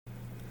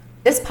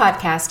This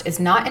podcast is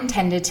not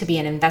intended to be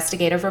an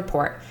investigative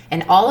report,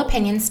 and all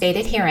opinions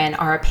stated herein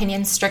are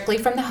opinions strictly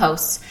from the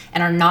hosts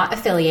and are not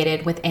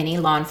affiliated with any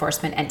law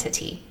enforcement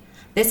entity.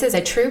 This is a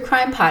true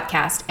crime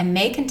podcast and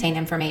may contain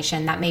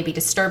information that may be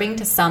disturbing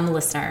to some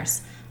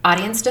listeners.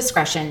 Audience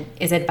discretion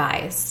is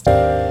advised.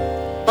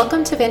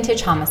 Welcome to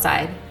Vintage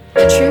Homicide,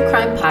 the true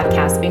crime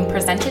podcast being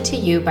presented to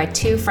you by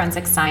two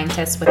forensic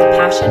scientists with a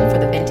passion for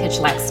the vintage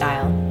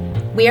lifestyle.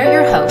 We are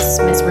your hosts,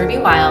 Ms. Ruby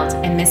Wild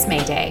and Miss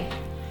Mayday.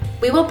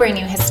 We will bring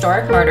you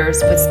historic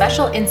murders with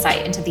special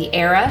insight into the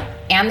era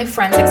and the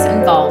forensics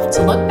involved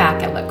to look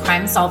back at what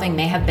crime solving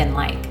may have been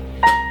like.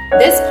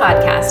 This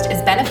podcast is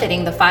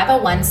benefiting the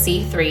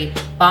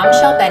 501c3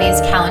 Bombshell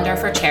Betty's Calendar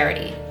for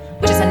Charity,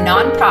 which is a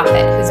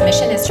nonprofit whose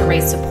mission is to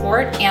raise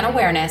support and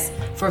awareness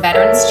for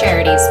veterans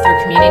charities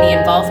through community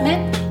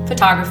involvement,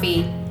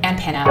 photography, and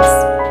pinups.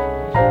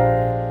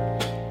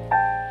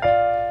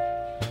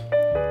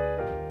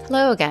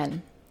 Hello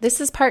again. This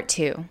is part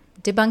 2,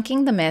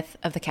 debunking the myth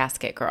of the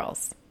Casket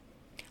Girls.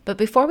 But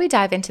before we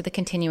dive into the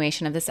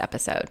continuation of this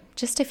episode,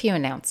 just a few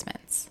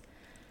announcements.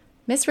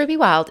 Miss Ruby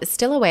Wild is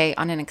still away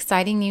on an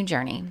exciting new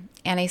journey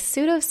and a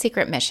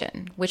pseudo-secret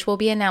mission, which will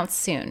be announced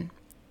soon.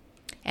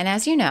 And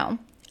as you know,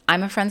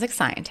 I'm a forensic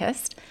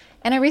scientist,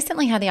 and I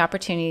recently had the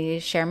opportunity to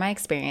share my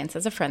experience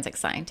as a forensic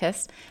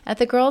scientist at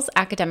the Girls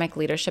Academic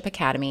Leadership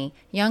Academy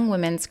Young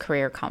Women's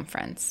Career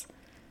Conference.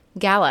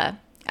 GALA,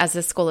 as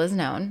the school is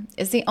known,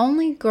 is the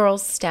only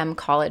girls' STEM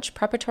college,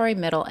 preparatory,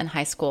 middle, and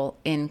high school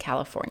in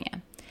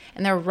California,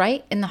 and they're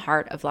right in the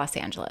heart of Los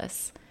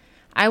Angeles.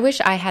 I wish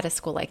I had a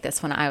school like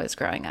this when I was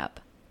growing up.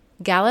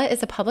 GALA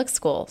is a public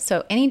school,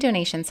 so any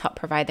donations help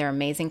provide their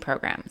amazing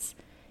programs.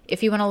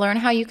 If you want to learn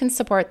how you can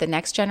support the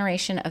next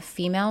generation of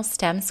female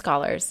STEM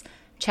scholars,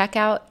 check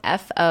out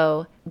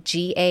FOGALA.org.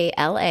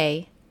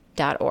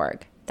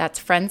 That's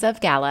Friends of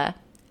GALA,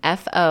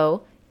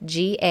 FOGALA.org.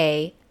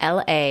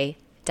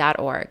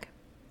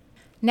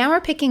 Now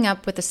we're picking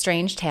up with the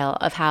strange tale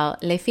of how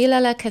Les Filles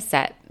à la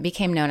Cassette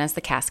became known as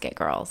the Casket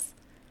Girls.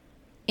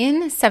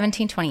 In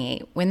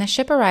 1728, when the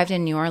ship arrived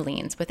in New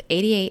Orleans with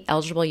 88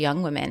 eligible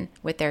young women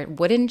with their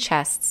wooden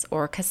chests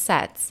or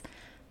cassettes,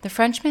 the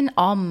Frenchmen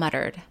all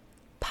muttered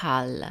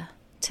 "pâle"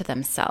 to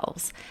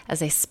themselves as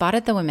they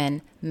spotted the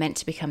women meant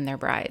to become their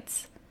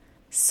brides.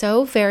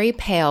 So very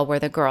pale were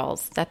the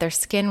girls that their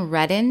skin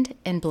reddened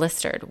and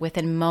blistered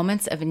within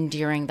moments of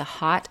enduring the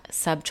hot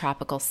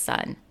subtropical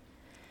sun.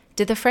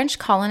 Did the French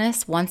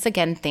colonists once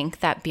again think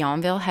that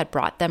Bienville had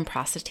brought them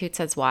prostitutes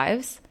as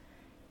wives?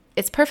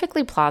 It's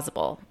perfectly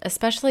plausible,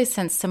 especially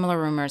since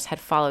similar rumors had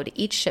followed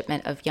each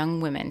shipment of young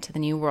women to the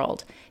New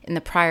World in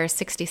the prior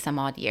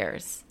 60-some-odd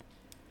years.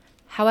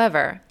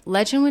 However,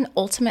 legend would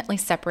ultimately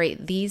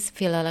separate these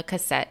Filles à la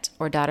Cassette,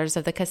 or Daughters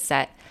of the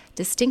Cassette,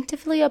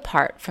 distinctively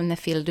apart from the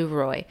Filles du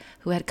Roi,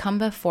 who had come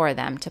before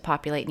them to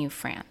populate New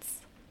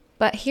France.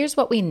 But here's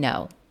what we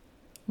know.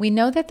 We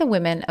know that the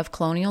women of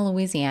colonial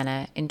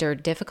Louisiana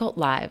endured difficult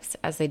lives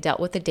as they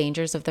dealt with the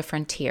dangers of the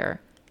frontier,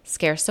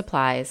 scarce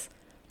supplies,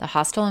 the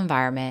hostile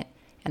environment,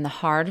 and the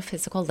hard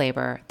physical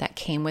labor that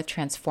came with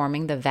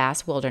transforming the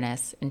vast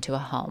wilderness into a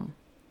home.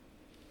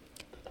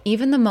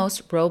 Even the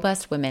most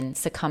robust women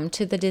succumbed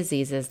to the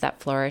diseases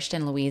that flourished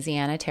in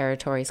Louisiana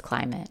Territory's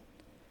climate.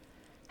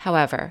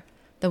 However,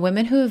 the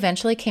women who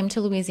eventually came to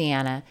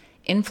Louisiana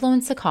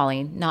influenced the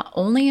colony not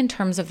only in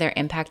terms of their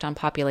impact on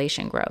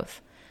population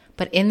growth,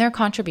 but in their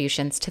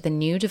contributions to the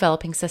new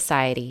developing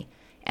society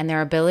and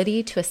their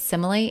ability to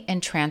assimilate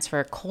and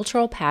transfer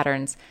cultural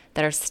patterns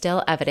that are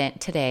still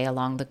evident today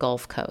along the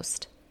Gulf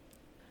Coast.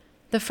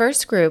 The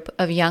first group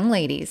of young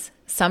ladies,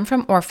 some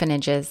from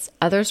orphanages,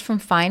 others from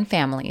fine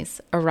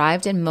families,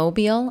 arrived in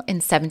Mobile in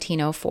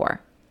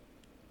 1704.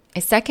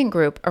 A second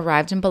group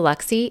arrived in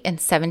Biloxi in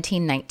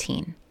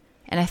 1719,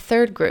 and a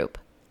third group,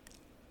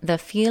 the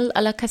Filles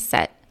à la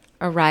Cassette,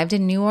 arrived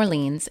in New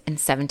Orleans in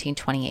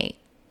 1728.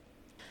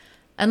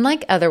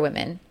 Unlike other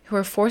women who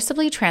were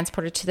forcibly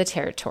transported to the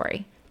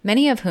territory,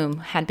 many of whom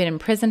had been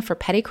imprisoned for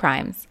petty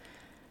crimes,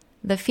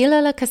 the Filles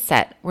à la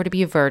Cassette were to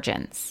be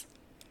virgins.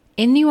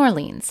 In New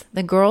Orleans,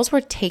 the girls were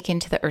taken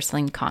to the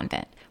Ursuline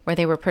convent, where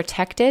they were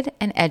protected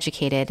and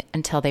educated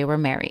until they were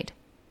married.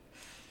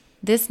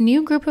 This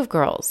new group of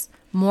girls,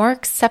 more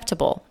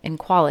acceptable in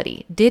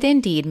quality, did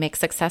indeed make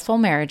successful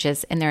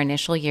marriages in their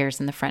initial years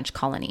in the French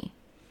colony.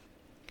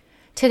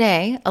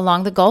 Today,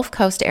 along the Gulf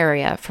Coast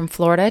area from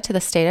Florida to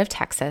the state of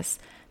Texas,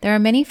 there are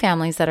many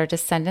families that are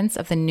descendants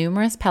of the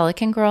numerous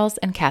Pelican Girls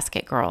and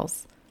Casket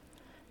Girls.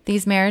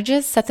 These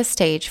marriages set the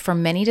stage for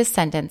many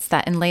descendants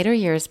that in later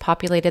years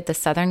populated the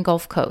southern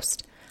Gulf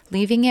Coast,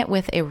 leaving it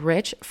with a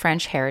rich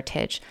French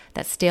heritage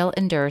that still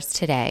endures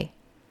today.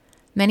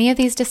 Many of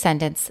these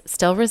descendants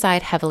still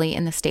reside heavily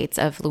in the states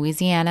of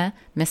Louisiana,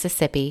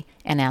 Mississippi,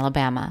 and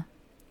Alabama.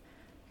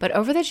 But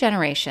over the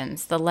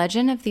generations, the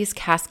legend of these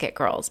Casket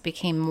Girls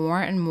became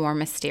more and more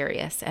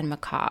mysterious and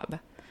macabre.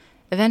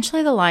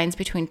 Eventually, the lines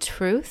between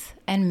truth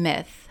and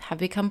myth have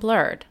become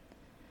blurred.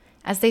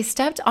 As they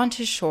stepped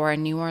onto shore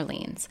in New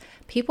Orleans,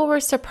 people were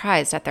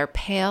surprised at their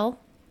pale,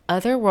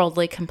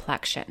 otherworldly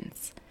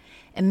complexions.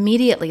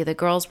 Immediately, the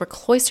girls were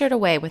cloistered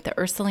away with the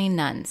Ursuline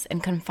nuns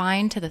and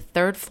confined to the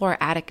third-floor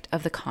attic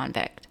of the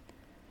convent.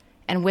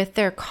 And with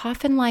their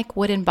coffin-like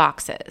wooden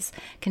boxes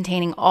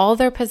containing all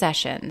their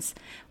possessions,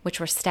 which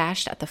were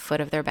stashed at the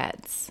foot of their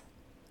beds.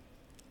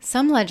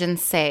 Some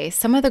legends say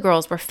some of the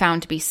girls were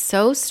found to be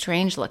so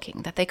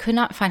strange-looking that they could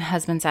not find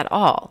husbands at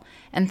all,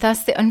 and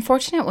thus the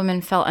unfortunate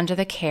women fell under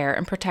the care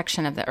and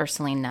protection of the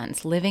Ursuline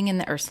nuns living in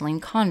the Ursuline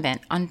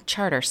convent on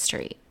Chartres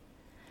Street.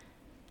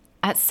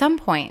 At some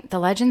point, the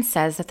legend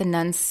says that the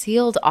nuns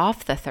sealed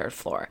off the third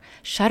floor,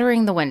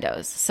 shuttering the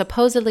windows,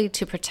 supposedly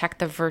to protect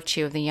the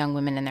virtue of the young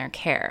women in their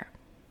care.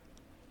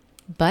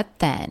 But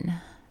then,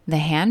 the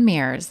hand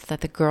mirrors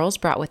that the girls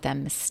brought with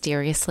them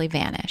mysteriously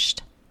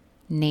vanished.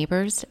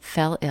 Neighbors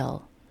fell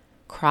ill.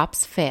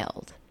 Crops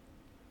failed.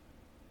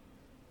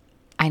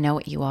 I know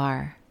what you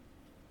are.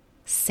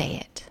 Say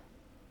it.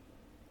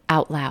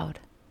 Out loud.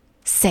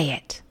 Say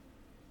it.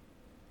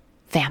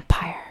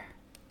 Vampire.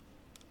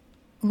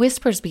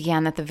 Whispers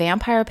began that the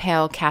Vampire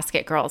Pale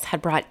Casket Girls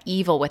had brought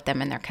evil with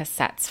them in their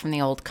cassettes from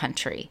the old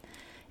country.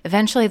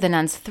 Eventually, the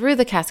nuns threw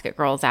the Casket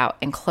Girls out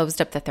and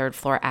closed up the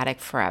third-floor attic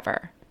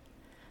forever.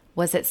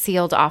 Was it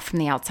sealed off from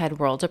the outside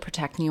world to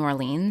protect New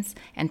Orleans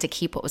and to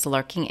keep what was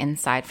lurking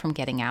inside from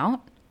getting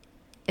out?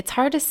 It's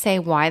hard to say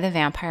why the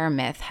vampire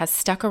myth has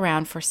stuck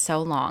around for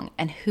so long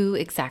and who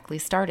exactly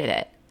started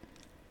it.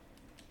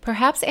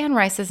 Perhaps Anne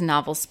Rice's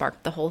novel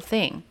sparked the whole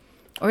thing.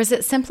 Or is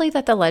it simply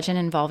that the legend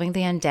involving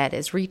the undead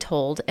is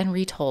retold and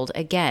retold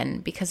again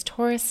because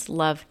tourists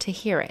love to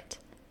hear it?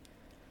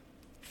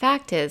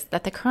 Fact is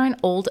that the current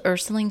old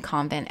Ursuline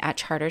convent at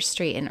Chartres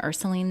Street in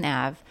Ursuline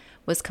Ave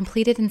was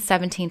completed in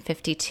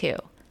 1752.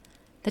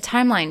 The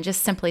timeline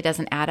just simply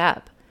doesn't add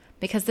up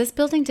because this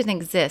building didn't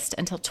exist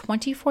until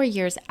 24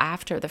 years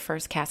after the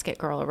first casket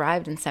girl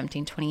arrived in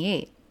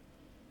 1728.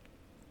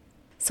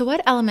 So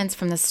what elements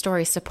from this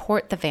story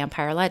support the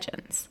vampire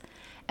legends?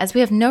 As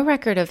we have no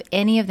record of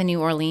any of the New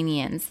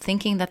Orleanians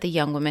thinking that the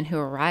young women who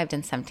arrived in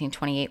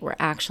 1728 were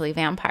actually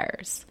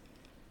vampires.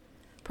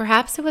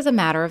 Perhaps it was a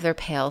matter of their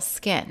pale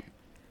skin.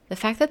 The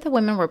fact that the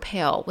women were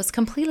pale was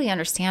completely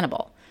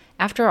understandable.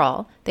 After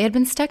all, they had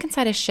been stuck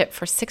inside a ship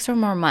for 6 or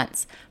more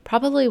months,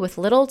 probably with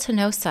little to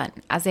no sun,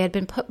 as they had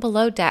been put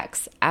below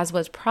decks, as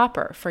was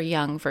proper for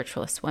young,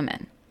 virtuous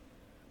women.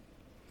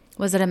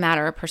 Was it a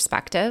matter of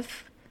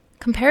perspective?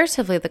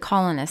 Comparatively, the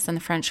colonists and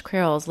the French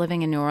Creoles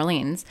living in New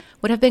Orleans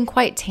would have been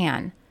quite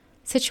tan.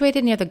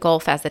 Situated near the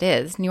Gulf as it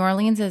is, New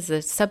Orleans is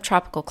a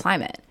subtropical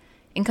climate.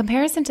 In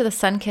comparison to the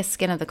sun-kissed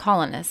skin of the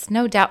colonists,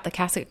 no doubt the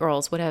casket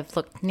girls would have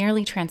looked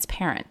nearly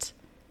transparent.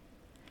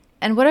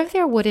 And what of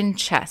their wooden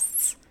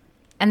chests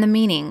and the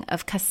meaning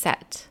of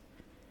cassette?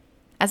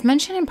 As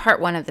mentioned in part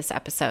 1 of this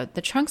episode,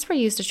 the trunks were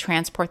used to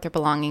transport their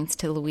belongings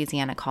to the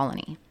Louisiana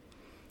colony.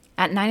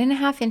 At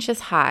 9.5 inches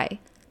high,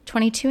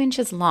 22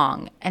 inches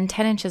long, and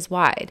 10 inches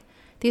wide,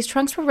 these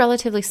trunks were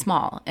relatively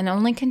small and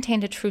only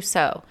contained a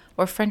trousseau,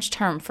 or French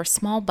term for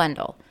small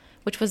bundle,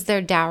 which was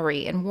their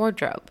dowry and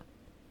wardrobe.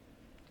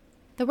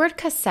 The word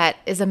cassette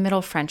is a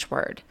Middle French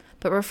word,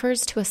 but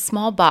refers to a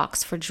small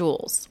box for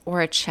jewels,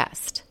 or a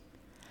chest.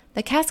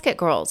 The casket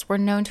girls were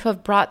known to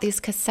have brought these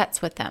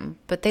cassettes with them,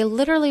 but they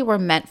literally were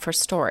meant for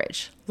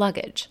storage,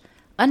 luggage,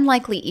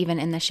 unlikely even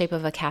in the shape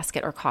of a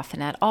casket or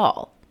coffin at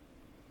all.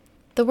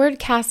 The word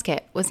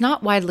casket was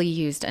not widely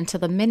used until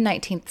the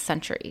mid-19th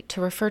century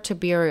to refer to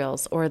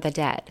burials or the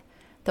dead.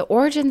 The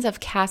origins of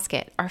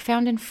casket are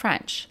found in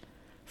French.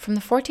 From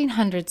the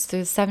 1400s through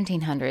the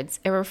 1700s,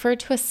 it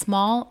referred to a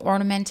small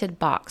ornamented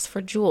box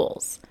for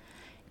jewels.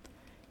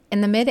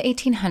 In the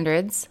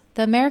mid-1800s,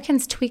 the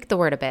Americans tweaked the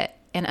word a bit,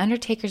 and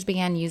undertakers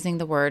began using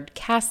the word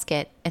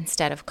casket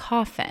instead of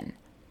coffin.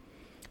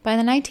 By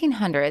the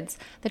 1900s,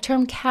 the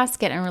term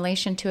casket in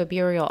relation to a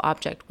burial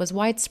object was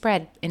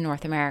widespread in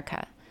North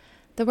America.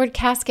 The word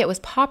casket was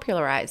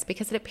popularized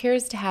because it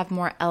appears to have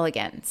more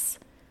elegance.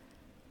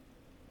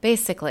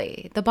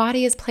 Basically, the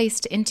body is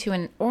placed into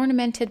an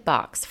ornamented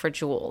box for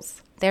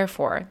jewels.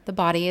 Therefore, the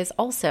body is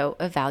also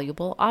a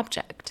valuable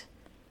object.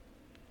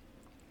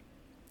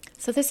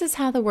 So this is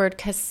how the word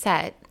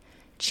cassette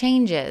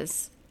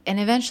changes and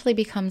eventually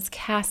becomes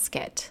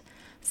casket.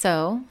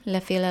 So, Les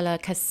Filles à la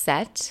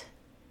Cassette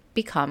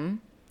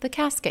become the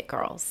Casket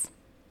Girls.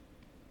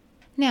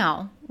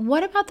 Now,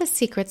 what about the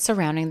secrets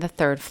surrounding the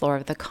third floor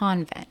of the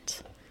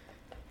convent?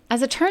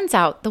 As it turns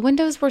out, the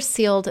windows were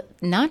sealed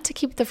not to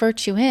keep the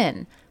virtue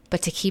in,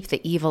 but to keep the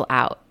evil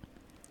out.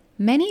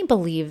 Many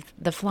believe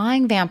the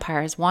flying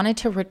vampires wanted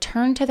to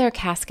return to their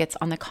caskets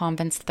on the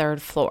convent's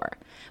third floor,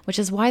 which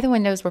is why the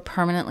windows were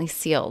permanently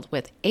sealed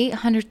with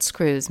 800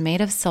 screws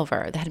made of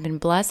silver that had been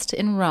blessed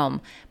in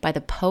Rome by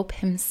the Pope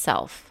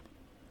himself.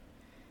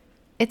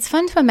 It's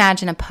fun to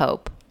imagine a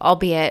pope,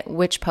 albeit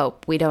which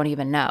pope we don't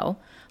even know,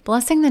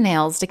 blessing the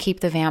nails to keep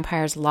the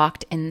vampires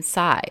locked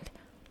inside,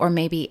 or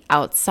maybe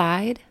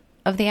outside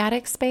of the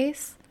attic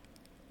space.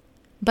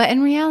 But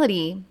in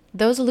reality,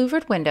 those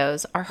louvered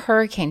windows are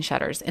hurricane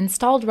shutters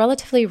installed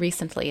relatively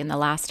recently in the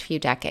last few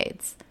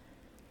decades.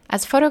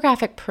 As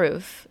photographic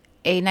proof,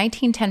 a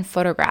 1910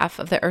 photograph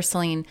of the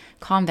Ursuline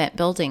convent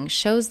building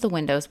shows the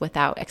windows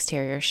without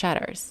exterior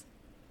shutters.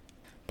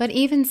 But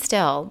even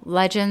still,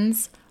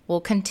 legends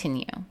will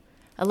continue.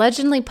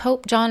 Allegedly,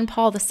 Pope John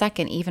Paul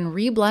II even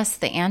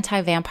re-blessed the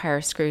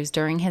anti-vampire screws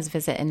during his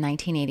visit in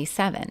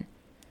 1987.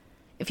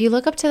 If you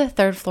look up to the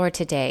third floor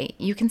today,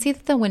 you can see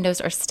that the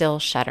windows are still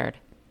shuttered.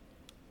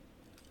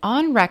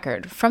 On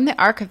record from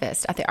the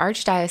archivist at the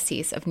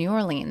Archdiocese of New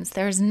Orleans,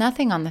 there is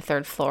nothing on the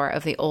third floor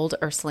of the old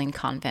Ursuline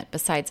convent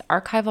besides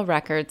archival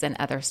records and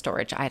other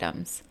storage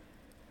items.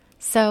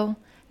 So,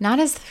 not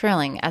as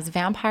thrilling as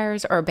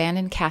vampires or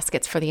abandoned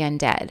caskets for the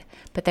undead,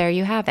 but there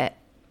you have it.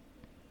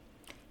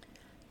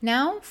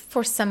 Now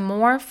for some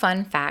more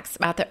fun facts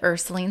about the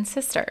Ursuline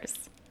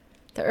sisters.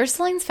 The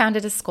Ursulines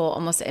founded a school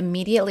almost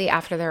immediately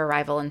after their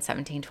arrival in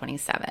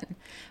 1727,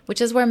 which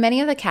is where many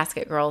of the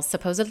casket girls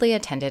supposedly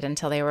attended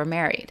until they were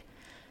married.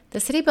 The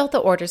city built the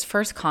order's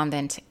first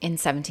convent in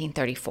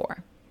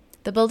 1734.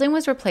 The building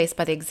was replaced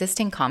by the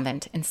existing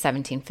convent in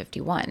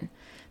 1751.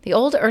 The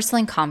old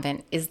Ursuline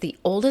convent is the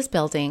oldest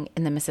building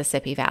in the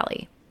Mississippi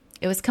Valley.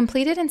 It was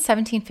completed in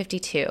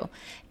 1752,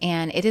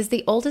 and it is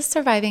the oldest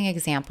surviving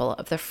example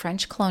of the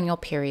French colonial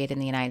period in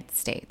the United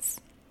States.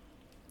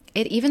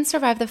 It even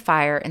survived the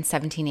fire in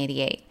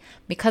 1788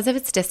 because of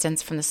its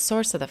distance from the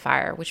source of the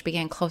fire, which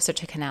began closer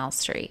to Canal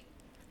Street.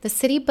 The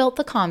city built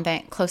the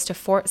convent close to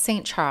Fort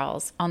St.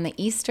 Charles on the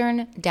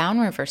eastern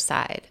downriver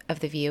side of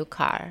the Vieux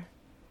Carre.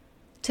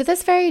 To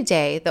this very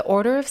day, the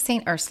Order of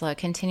St. Ursula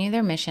continue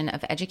their mission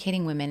of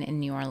educating women in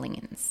New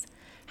Orleans.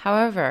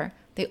 However,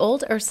 the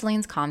old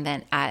Ursulines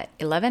convent at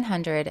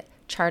 1100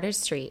 Chartres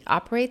Street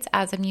operates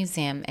as a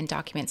museum and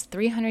documents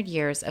 300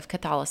 years of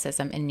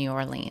Catholicism in New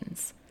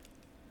Orleans.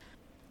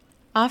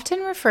 Often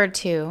referred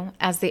to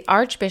as the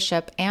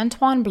Archbishop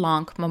Antoine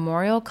Blanc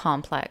Memorial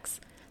Complex,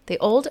 the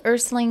old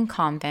Ursuline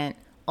convent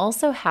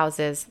also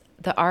houses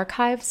the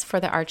archives for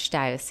the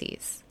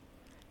Archdiocese.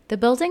 The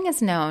building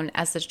is known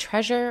as the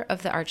Treasure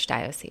of the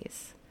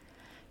Archdiocese.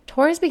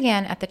 Tours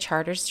began at the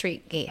Chartres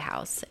Street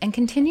Gatehouse and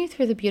continue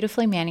through the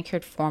beautifully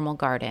manicured formal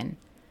garden.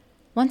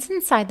 Once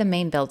inside the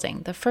main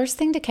building, the first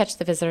thing to catch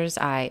the visitor's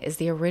eye is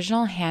the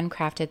original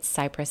handcrafted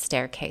cypress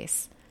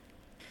staircase.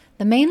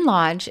 The main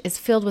lodge is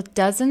filled with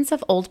dozens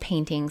of old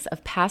paintings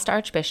of past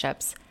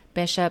archbishops,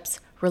 bishops,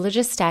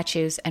 religious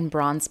statues, and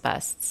bronze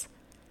busts.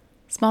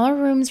 Smaller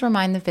rooms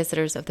remind the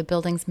visitors of the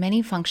building's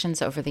many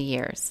functions over the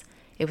years.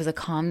 It was a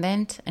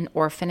convent, an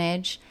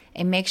orphanage,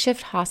 a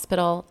makeshift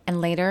hospital,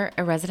 and later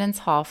a residence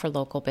hall for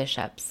local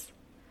bishops.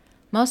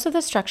 Most of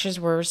the structures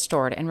were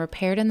restored and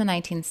repaired in the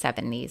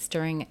 1970s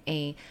during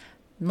a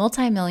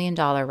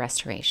multi-million-dollar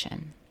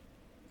restoration.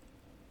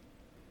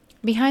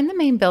 Behind the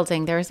main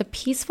building, there is a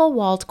peaceful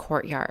walled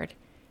courtyard.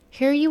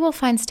 Here you will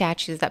find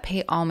statues that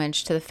pay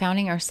homage to the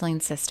founding Ursuline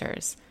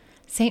sisters,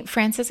 St.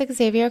 Francis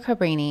Xavier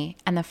Cabrini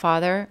and the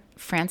Father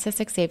Francis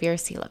Xavier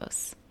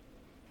Silos.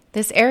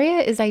 This area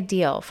is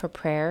ideal for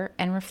prayer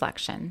and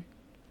reflection.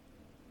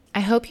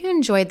 I hope you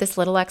enjoyed this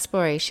little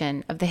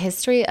exploration of the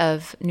history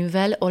of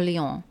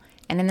Nouvelle-Orléans,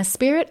 and in the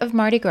spirit of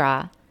Mardi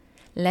Gras,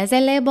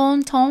 laissez les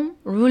bon temps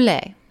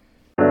rouler.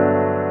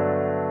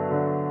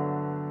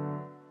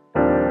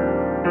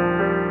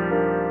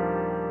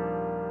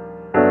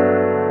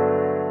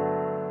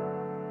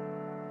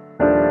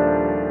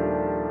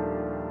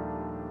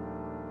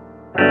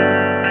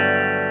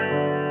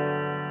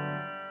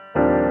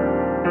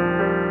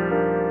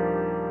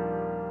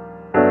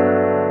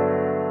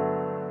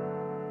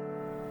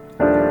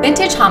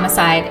 Vintage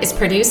Homicide is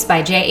produced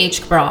by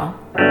J.H. Cabral.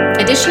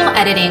 Additional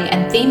editing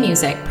and theme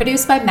music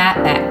produced by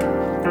Matt Beck.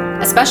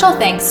 A special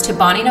thanks to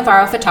Bonnie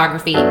Navarro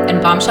Photography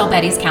and Bombshell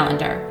Betty's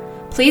Calendar.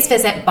 Please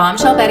visit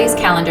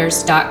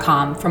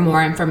bombshellbettyscalendars.com for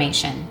more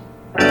information.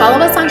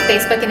 Follow us on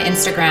Facebook and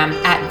Instagram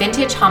at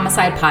Vintage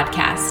Homicide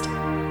Podcast.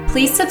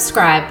 Please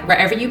subscribe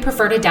wherever you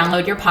prefer to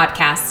download your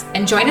podcasts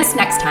and join us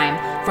next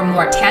time for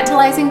more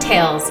tantalizing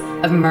tales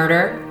of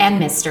murder and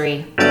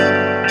mystery.